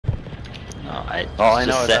All I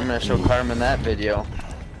know is I'm gonna show Carmen that video.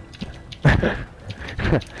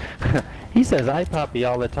 He says I poppy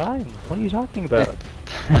all the time. What are you talking about?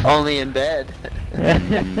 Only in bed.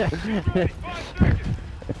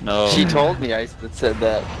 No. She told me I said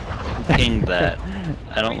that. Ping that.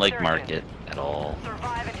 I don't like market at all.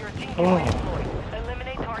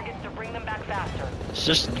 Eliminate targets to bring them back faster. It's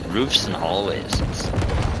just roofs and hallways. It's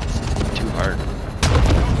too hard.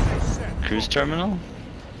 Cruise terminal?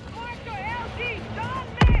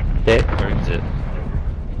 Okay.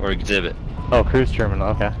 Or exhibit. Oh, cruise terminal.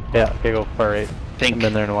 Okay. Yeah. Okay. Go far right. Pink. I've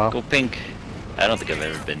been there in a while. Go pink. I don't think I've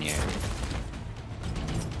ever been here.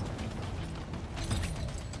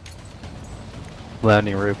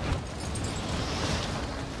 Landing roof.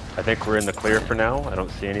 I think we're in the clear for now. I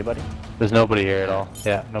don't see anybody. There's nobody here at all.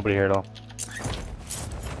 Yeah, nobody here at all.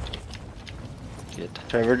 Good.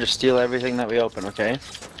 Trevor, just steal everything that we open, okay?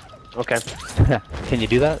 Okay. Can you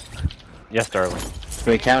do that? Yes, darling.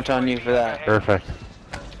 We count on you for that. Perfect.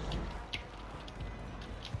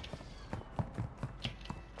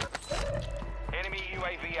 Enemy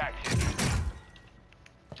UAV active.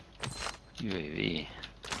 UAV.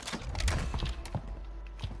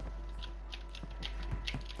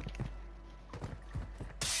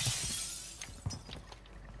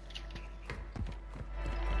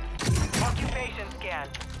 Occupation scan.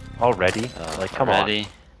 Already? Like, come Ready?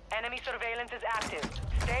 on. Enemy surveillance is active.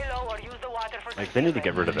 Stay low or use the water for Like, they need to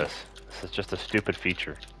get rid of this. This is just a stupid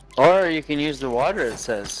feature. Or you can use the water, it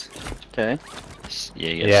says. Okay. Yeah,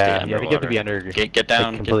 you gotta stay Yeah, you underwater. get to be under. Get down,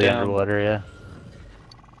 like, completely get down. underwater. Yeah.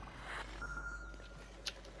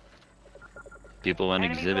 People want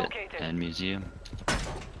Enemy exhibit located. and museum.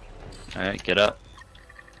 Alright, get up.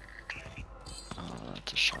 Oh,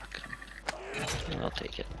 that's a shotgun. I'll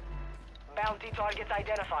take it. Bounty targets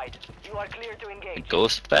identified. You are clear to A engage.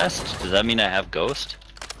 ghost vest? Does that mean I have ghost?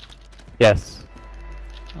 Yes.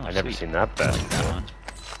 Oh, I've never sweet. seen that I bad. like that one.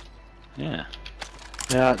 Yeah.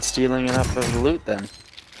 Yeah, it's stealing enough of the loot then.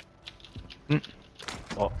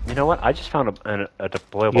 Well, you know what? I just found a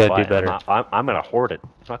deployable You gotta do buy. better. I'm gonna hoard it. I'm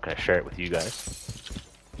not gonna share it with you guys.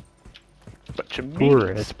 But to me, Tour.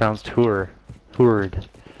 It's pronounced tour. Toured.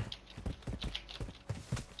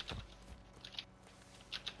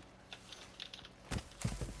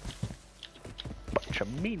 bunch of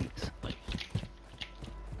meanies. Like,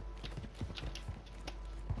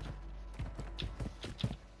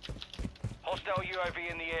 Hostile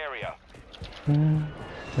UAV in the area.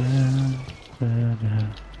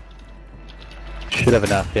 Should have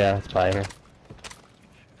enough. Yeah, it's by here.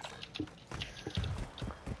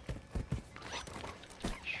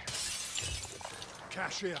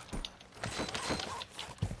 Cashier.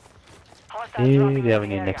 Hostile Yeah, dropping we into the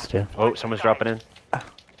need area. next to. Oh, someone's dropping in.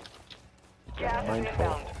 Gas is Mindful.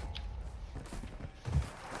 inbound.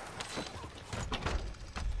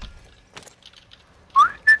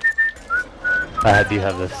 I do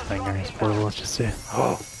have this thing here. It's portable. Let's just see.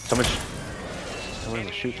 Oh, someone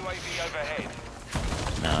was shooting. UAV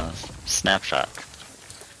overhead. no, snapshot.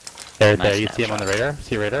 There, Nice there. You see him on the snapshot. radar?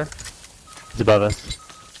 See radar? He's above us.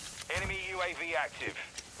 Enemy UAV active.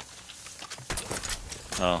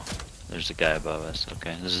 Oh, there's a guy above us.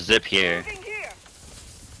 Okay, there's a zip here. Moving here.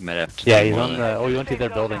 You might have to. Yeah, do he's more on than- the. Oh, he went to the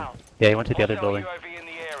other building. Yeah, he went to the other Hostile building. UAV in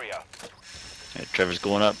the area. Alright, Trevor's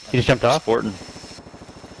going up. He just jumped off. Sporting.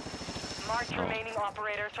 Marked Oh. remaining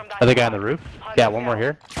operators from that Other guy on the squad. roof. Hunt Yeah, them one more down.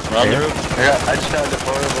 here. We're on the roof. I just got a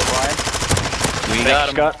deployable blind. We got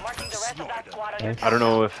him. Scott. Marking the rest of that squad on your Nice. I don't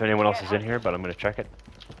know if anyone else is in here, but I'm gonna check it.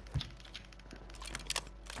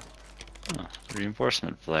 Oh,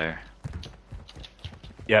 reinforcement flare.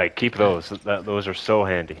 Yeah, keep those. Those are so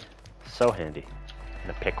handy. So handy. In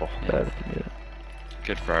a pickle. Yeah.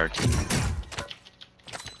 Good for our team.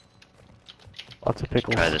 Lots of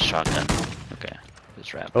pickles. Try the shotgun. Okay,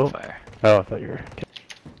 just rapid Oh. fire. Oh, I thought you were.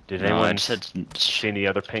 Did No, anyone I just said see any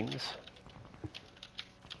other pings?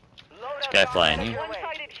 Load up guy bombs flying headed you. your way.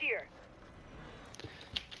 Here.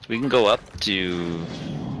 we can go up to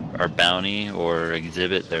our bounty or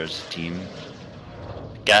exhibit. There's a team.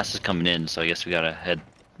 Gas is coming in, so I guess we gotta head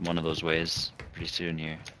one of those ways pretty soon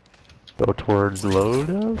here. Go towards load.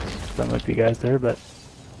 That might be guys there, but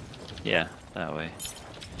Yeah, that way.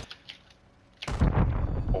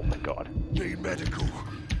 Oh my god. Need medical.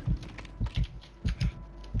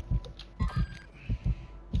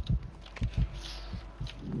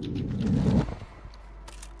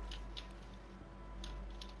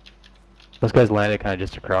 those guys landed kind of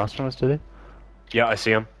just across from us, did they? Yeah, I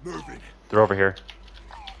see them. Moving. They're over here.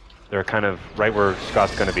 They're kind of right where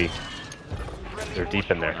Scott's gonna be. They're deep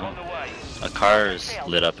in there. On the way. A car is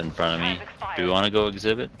lit up in front of me. Do we want to go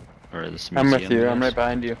exhibit or this I'm museum? with you. I'm I right guess?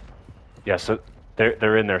 behind you. Yeah, so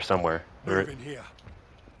they're in there somewhere. Move in here.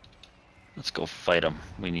 Let's go fight them.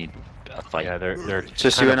 We need a fight. Yeah, they're It's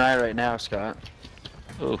just kind you of- and I right now, Scott.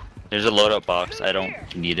 Ooh, there's a loadout box. I don't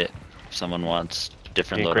need it. If someone wants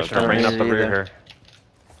different Me and loadout Christian are bringing guns. up the rear either. here.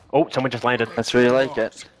 Oh, someone just landed. That's where you like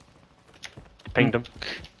it. Pinged him.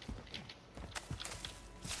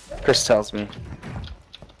 Chris tells me.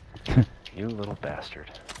 You little bastard.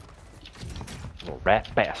 Little rat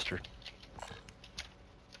bastard.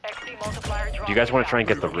 XD multiplier Do you guys want to try and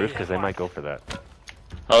get the roof? Because they might go for that.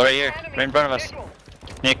 Oh, right here, right in front of us.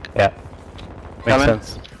 Nick, Yeah. Makes Coming.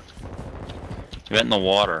 sense. you went in the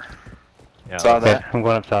water. Yeah. Saw Okay, that. I'm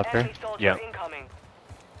going up top here. Enemy soldier Yeah. incoming.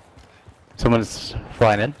 Someone's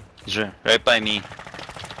flying in. He's right by me.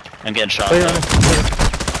 I'm getting shot. Oh, you're though. on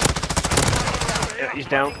Yeah, he's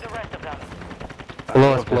down. The rest of them.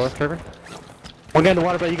 below us, Trevor. One guy in the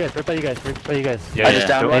water by you guys, right by you guys, right by you guys. Yeah, I just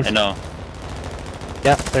downed don't- one. I know.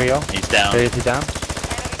 Yeah, there you go. He's down. There he is, he's down.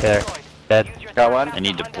 There. Destroyed. Dead. Use your Got one. thermite I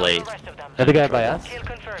need to hunt down plate. the rest of them. Another guy by us. Kill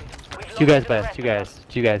confirmed. We've Two guys located by the us, rest two of them. guys,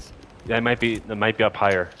 two guys. Yeah, it might be up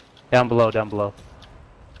higher. Down below, down below.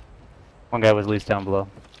 One guy was at least down below.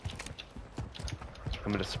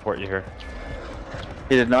 I'm gonna support you here.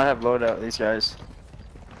 He did not have loadout, these guys.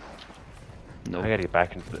 Nope. I gotta get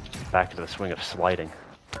back into the swing of sliding.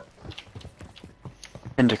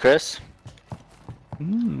 Into Chris.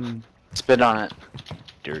 Hmm. Spit on it.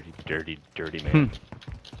 Dirty, dirty, dirty Hmm. man.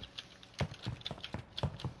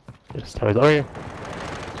 Just always. Oh, yeah.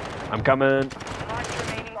 I'm coming. Mark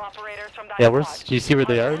remaining operators from that Yeah, where's? squad. Do you see where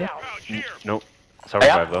they are? Now. Nope. Sorry,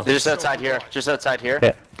 Yeah, though. they're just outside here. Just outside here.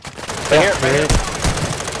 Yeah. Right here, Right right here.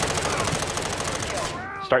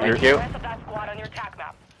 Start your. Thank you. Rest of that squad on your tac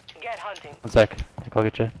map. Get hunting. One sec. I'll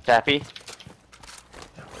get you. Tappy.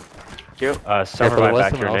 Thank you. Self Careful, there revive was back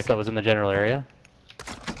someone here, else Nick. that was in the general area.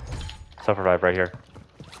 Self revive right here.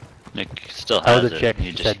 Nick still I has was a it. chick.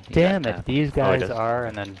 He She just said, he got "Damn it, tapped. these he guys does. are,"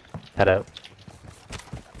 and then head out.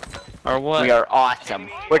 Or what? We are awesome.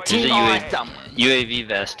 We're There's team a awesome. UAV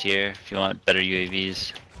vest here if you want better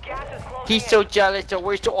UAVs. Gas is closing He's in. so jealous that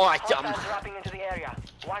we're so awesome. Hostiles dropping into the area.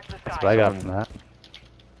 Watch the That's sky. what I got from that.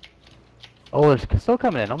 Oh, there's still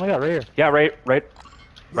coming in. Oh my god, right here. Yeah, right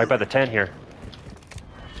by the 10 here.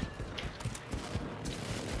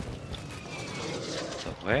 So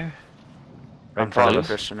where? Right I'm in front following of us.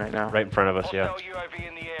 Christian right now. Right in front of us, yeah. Hostile UAV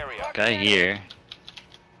in the area. Guy here.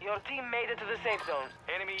 Your team made it to the safe zone.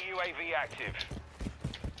 Enemy UAV active.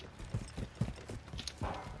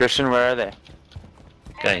 Christian, where are they?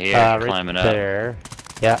 Guy here Right climbing up. there.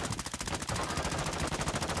 Yeah.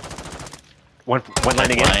 One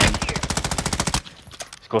landing in. Flying.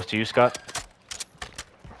 It's close to you, Scott.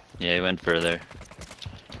 Yeah, he went further.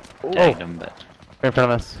 Oh, Tagged him, but right in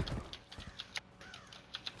front of us.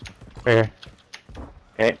 Right here.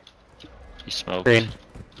 Okay. he smoked. Green.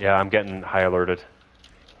 Yeah, I'm getting high alerted.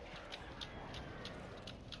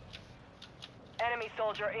 Enemy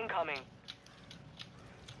soldier incoming.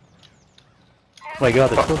 Oh my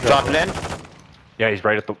god, they're still Dropping dropping. in. Yeah, he's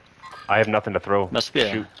right at the. I have nothing to throw. Must be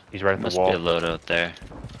a- Shoot. He's right at the Must wall. be a loadout there.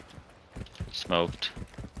 Smoked.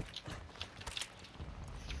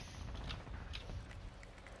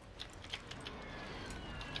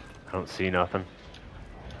 I don't see nothing.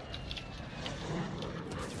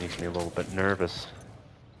 Makes me a little bit nervous.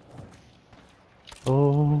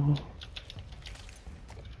 Oh.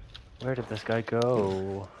 Where did this guy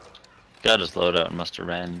go? Got his loadout and must have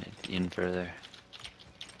ran in further.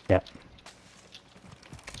 Yeah.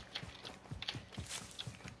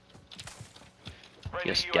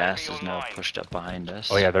 Guess gas is now pushed up behind us.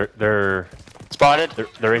 Oh yeah, they're Spotted.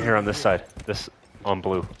 they're in here on this side. This on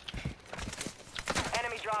blue.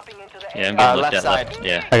 Enemy dropping into the Yeah, I'm area. getting looked left at side. left.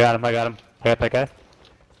 Yeah. I got him, I got him. I got that guy.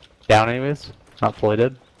 Down anyways. Not fully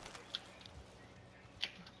dead.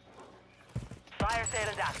 Fire sale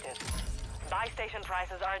is active. Buy station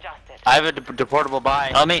prices are adjusted. I have a deportable buy.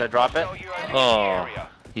 Help me. Should I drop it? Oh,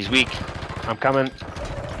 he's weak. I'm coming.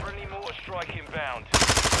 Friendly mortar strike inbound.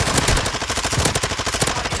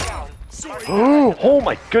 Down. Oh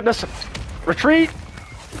my goodness! Retreat!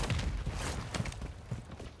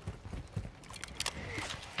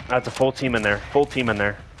 That's a full team in there. Full team in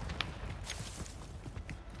there.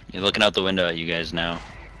 You're looking out the window at you guys now.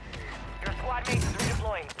 Your squad mate is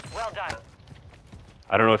redeploying. Well done.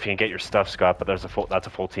 I don't know if you can get your stuff, Scott, but that's a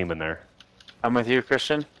full team in there. I'm with you,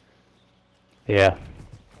 Christian. Yeah.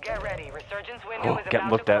 Get ready. Resurgence window Oh, is getting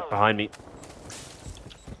about looked to at close. behind me.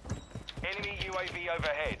 Enemy UAV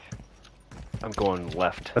overhead. I'm going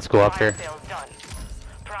left. Let's go up Fire here. sales done.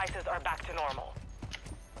 Prices are back to normal.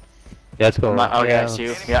 Yeah, let's go. Okay, Yeah, I see you.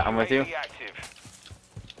 let's- Yeah, I'm with you. UAV active.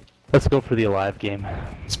 Let's go for the alive game.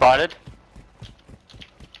 Spotted.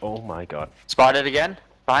 Oh my god. Spotted again.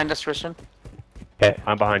 Behind us, Christian. Okay.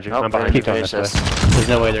 I'm behind you. Nope, I'm behind Keep you. going this way. Gracious. There's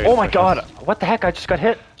no way they're Oh gonna my push god! us. What the heck? I just got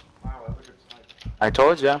hit. I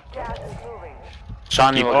told you. Gas is moving.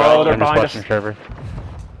 Shawnee will Oh, go. they're I'm just behind watching us. Trevor.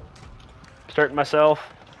 Starting myself.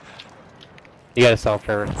 You gotta sell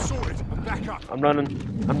Trevor. Sorted. Back up. I'm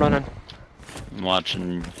running. I'm running. I'm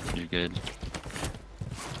watching. You're good.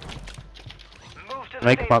 Move to the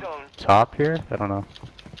Might safe come zone. up top here. I don't know.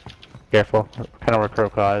 Careful. Kind of where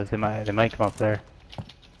Crocodile is. They might come up there.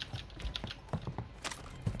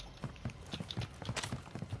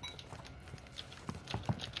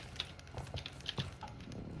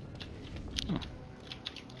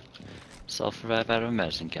 Self-revive out of a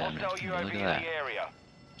medicine cabinet. Hostile Look UAV at in that. the area.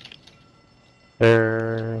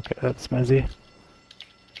 There. Okay, that's Mezzy.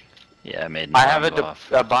 Yeah, I made. I have go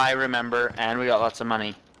off. a buy, remember, and we got lots of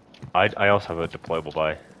money. I also have a deployable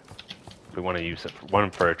buy. If we want to use it, one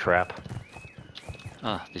for a trap.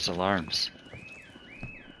 Ah, these alarms.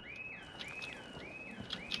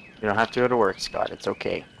 You don't have to go to work, Scott. It's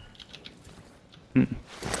okay.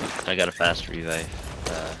 I got a fast revive.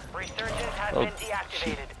 Resurgence has Oh, been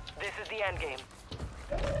deactivated. This is the end game.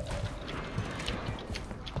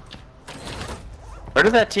 Where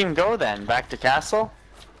did that team go then? Back to Castle?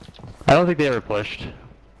 I don't think they ever pushed.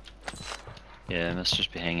 Yeah, it must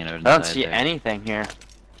just be hanging out I inside don't see there. anything here.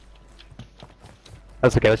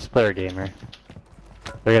 That's okay. Let's just play our game here.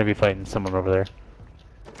 They're gonna be fighting someone over there.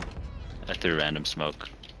 I threw random smoke.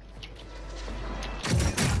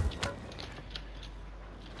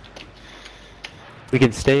 We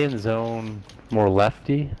can stay in zone more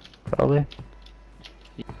lefty, probably.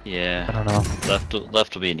 I Yeah, don't know.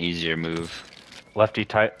 left will be an easier move. Lefty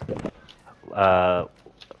tight.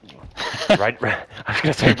 Right. I was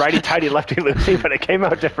gonna say righty tighty, lefty loosey, but it came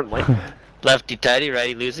out differently. Lefty tighty,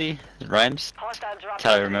 righty loosey. It rhymes. Hostile drop That's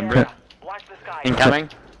how I into the remember area. Watch the sky. Incoming?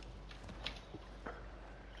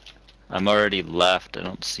 I'm already left. I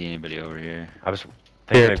don't see anybody over here. I was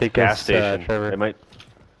thinking Here, of take gas us, station. Trevor. They might.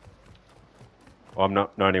 Oh, I'm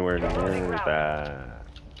not anywhere near that.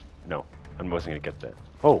 No, I wasn't gonna get that.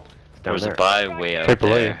 Oh, it's There down was there. a buy way out Right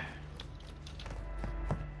below there.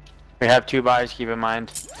 We have 2 buys, keep in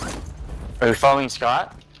mind. Are we following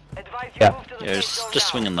Scott? Advise you Yeah. move to the Yeah, safe just zone now.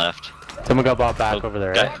 swinging left. Someone got bought back Oh, over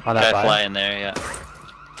there, guy, right? On that guy buy? flying there, yeah.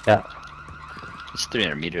 Yeah. It's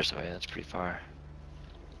 300 meters away. That's pretty far.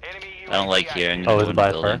 Enemy I don't like UAV hearing Oh, the is it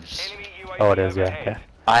by far? buildings. Enemy UAV Oh, it is, yeah. overhead. Okay.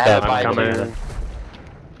 I Yeah, have a I'm buy coming. too.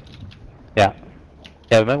 Yeah.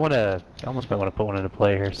 Yeah, we might want to. Almost might want to put one into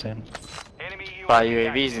play here soon. Enemy Buy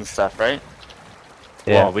UAV UAVs and stuff, right?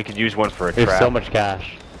 Yeah. Well, we could use one for a There's trap. so much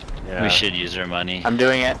cash. Yeah. We should use our money. I'm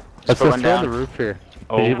doing it. Let's put just one throw on down. the roof here.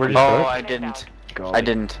 Oh. Did you, where'd you Oh, throw it? I didn't. Golly. I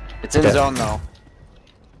didn't. It's in Okay. zone though.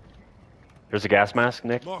 There's a gas mask,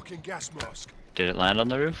 Nick. Marking gas mask. Did it land on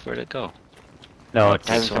the roof? Where'd it go? No, Oh, it's,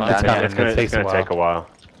 it takes it's a while. coming. Yeah, It's gonna, It takes a while. take a while.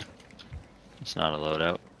 It's not a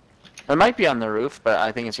loadout. It might be on the roof, but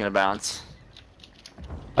I think it's gonna bounce.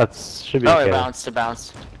 That's should be Oh, okay. it bounced. It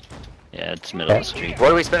bounced. Yeah, it's middle of the street.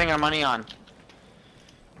 What are we spending our money on?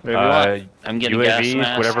 Whatever you want. I'm getting gas UAVs,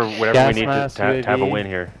 mask. whatever Gas we need mask, to have a UAV. win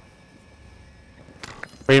here.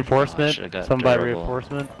 Reinforcement. should've got Some by durable.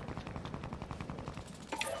 reinforcement.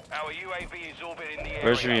 Our UAV is orbiting the area.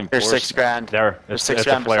 Where's Here's reinforcement? 6 grand. There, There's it's, 6 it's a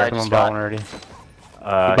grand flare. beside Someone you, bought Scott. one already.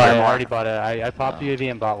 Uh, I here, already bought it. I popped the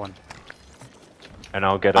UAV and bought one. and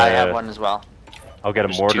I'll get I have a, one as well. I'll get a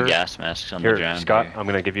There's mortar. 2 gas masks on the Here, ground. Scott, here. I'm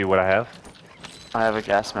gonna give you what I have. I have a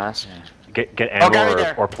gas mask. Get Oh, ammo guy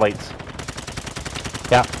there. or plates.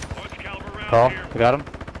 Yeah. Call. I got him.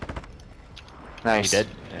 Nice. You dead?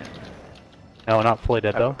 No, not fully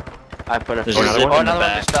dead though. I put a There's foot- a zip Oh, in the another one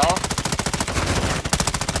back. just fell.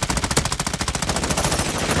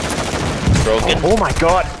 Broken. Oh my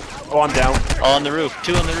god! Oh, I'm down. Oh, on the roof.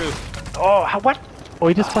 2 on the roof. Oh, what? Oh,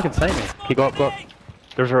 he just fucking sniped me. Okay, go up, go up.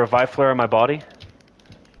 There's a revive flare on my body.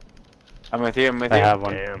 I'm with you. I'm with I you. have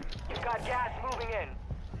one. Damn. You've got gas moving in.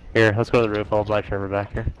 Here, let's go to the roof. I'll buy Trevor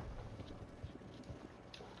back here.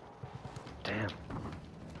 Damn.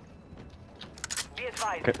 Be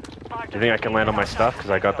advised. Okay. Do you think I can land on my stuff? Because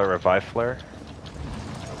I got the revive flare.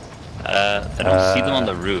 I don't see them on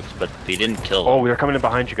the roof, but we didn't kill them. Oh, they're coming in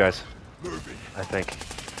behind you guys. Moving. I think.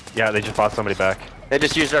 Yeah, they just bought somebody back. They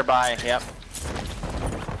just used our buy. Yep.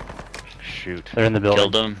 Shoot. They're in the building.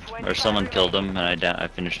 Killed them, or someone killed them, and I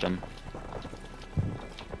finished them.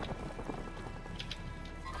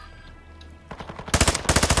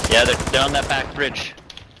 Yeah, they're on that back bridge.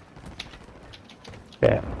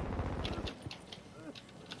 Yeah.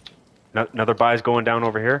 Another buy's going down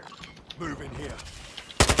over here. Moving here.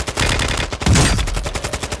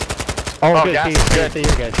 Oh, Oh, good. gas, Stay here, good. stay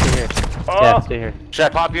here, guys. Stay here. Oh! Yeah, stay here. Should I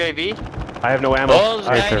pop UAV? I have no ammo. Oh, there's a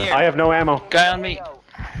guy sir. in here. I have no ammo. Guy on me.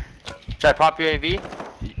 Should I pop UAV?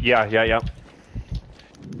 Yeah.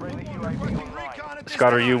 Recon at this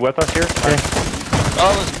Scott, are you with us here?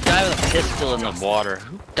 Oh, there's a guy with a pistol in the water.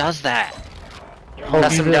 Who does that? Oh,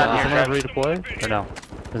 That's does him down anyone here, have a redeploy? Or no?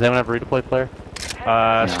 Does anyone have a redeploy player?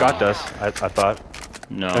 Scott does. I thought.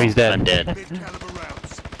 No, Oh, he's dead. I'm dead. mid-caliber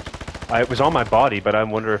rounds. It was on my body, but I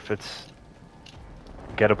wonder if it's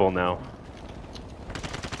gettable now.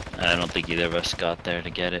 I don't think either of us got there to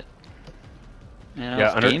get it.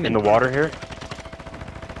 Yeah, in the water here.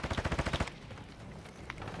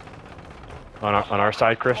 On our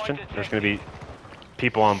side, Christian, there's gonna be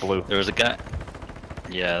people on blue. There was a guy.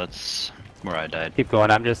 Yeah, that's where I died. Keep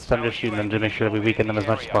going. I'm just shooting them to make sure that we weaken them as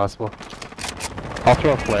much as possible. I'll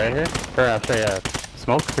throw a flare here. Or I'll say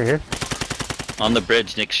smoke for here. On the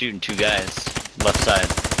bridge, Nick's shooting 2 guys. Left side.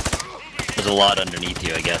 There's a lot underneath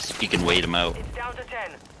you, I guess. If you can wait them out. It's down to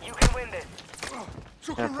 10. You can win this.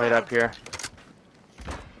 Took Yeah, a play it round. up here.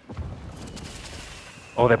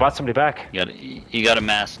 Oh, they brought somebody back. You got a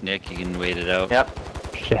mask, Nick. You can wait it out. Yep.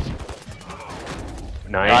 Shit.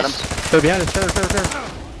 Nice. Got him. They're behind us. Sir.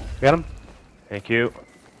 Got him? Thank you.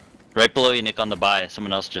 Right below you, Nick, on the buy.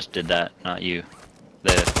 Someone else just did that, not you.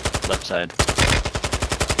 The left side.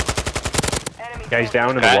 Enemy Yeah, he's down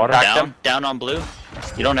in the Guy water. Cracked down, him. down on blue.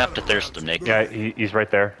 You don't have to thirst him, Nick. Yeah, he's right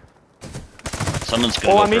there. Someone's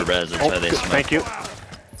gonna on go me. for res. That's Oh, why they good, smoke. thank you.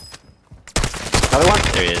 Another one.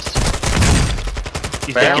 There he is.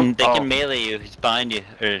 He's They down. can, they Oh. can melee you. He's behind you.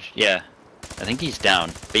 Or yeah, I think he's down.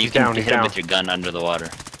 But you He's can down, he's hit him down. with your gun under the water.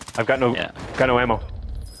 I've got no Yeah. ammo.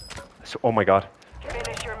 So, oh my god.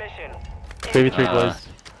 Finish your mission. 3v3 Uh, boys.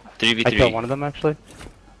 3v3. I killed one of them actually.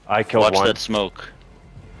 I killed Watch one. that smoke.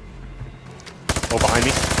 Oh, behind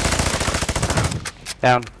me.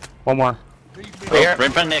 Down. One more. Oh, Here. right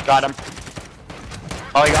in front of Nick. Got him.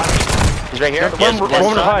 Oh, he got me. He's right here. Yes, One one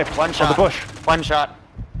shot. revived. One On shot. the bush. One shot.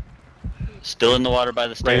 Still in the water by the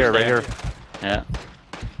Right stairs. here, right there. here. Yeah.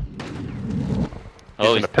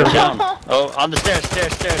 Oh, in he's a pit. down. Oh, on the stairs,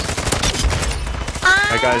 stairs.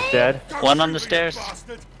 That guy's dead. One on the stairs.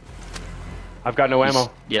 Bastard. I've got no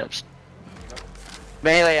ammo. Yep.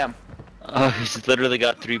 Melee him. Oh, he's literally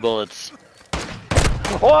got 3 bullets.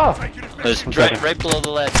 Oh! Taking it It's back. right below the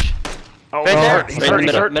ledge. Oh, Right there. He's Right hurt, in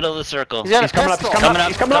he's the hurt. middle of the circle. He's got He's a coming up, pistol. he's coming up,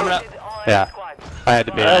 he's coming Coming up. up. All Yeah. enemy squads. I had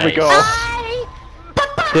to be. There we Nice. go.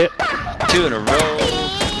 Shit. 2 in a row.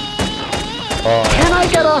 Oh, can I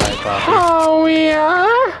get a? Oh yeah.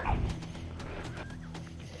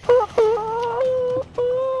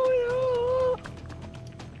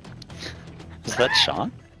 Is that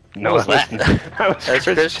Sean? No, What was that? that was That's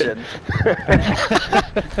Christian.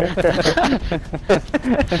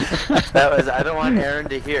 That was. I don't want Aaron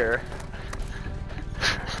to hear.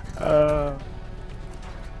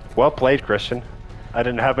 Well played, Christian. I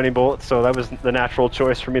didn't have any bullets, so that was the natural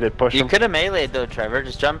choice for me to push You him. could have meleeed though, Trevor.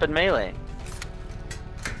 Just jump and melee.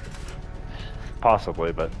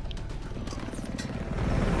 Possibly, but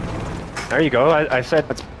there you go. I said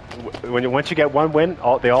once you get one win,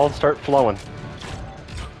 they all start flowing.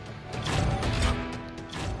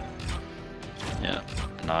 Yeah.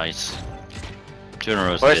 Nice. 2 in a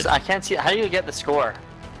row. Where's, I can't see. How do you get the score?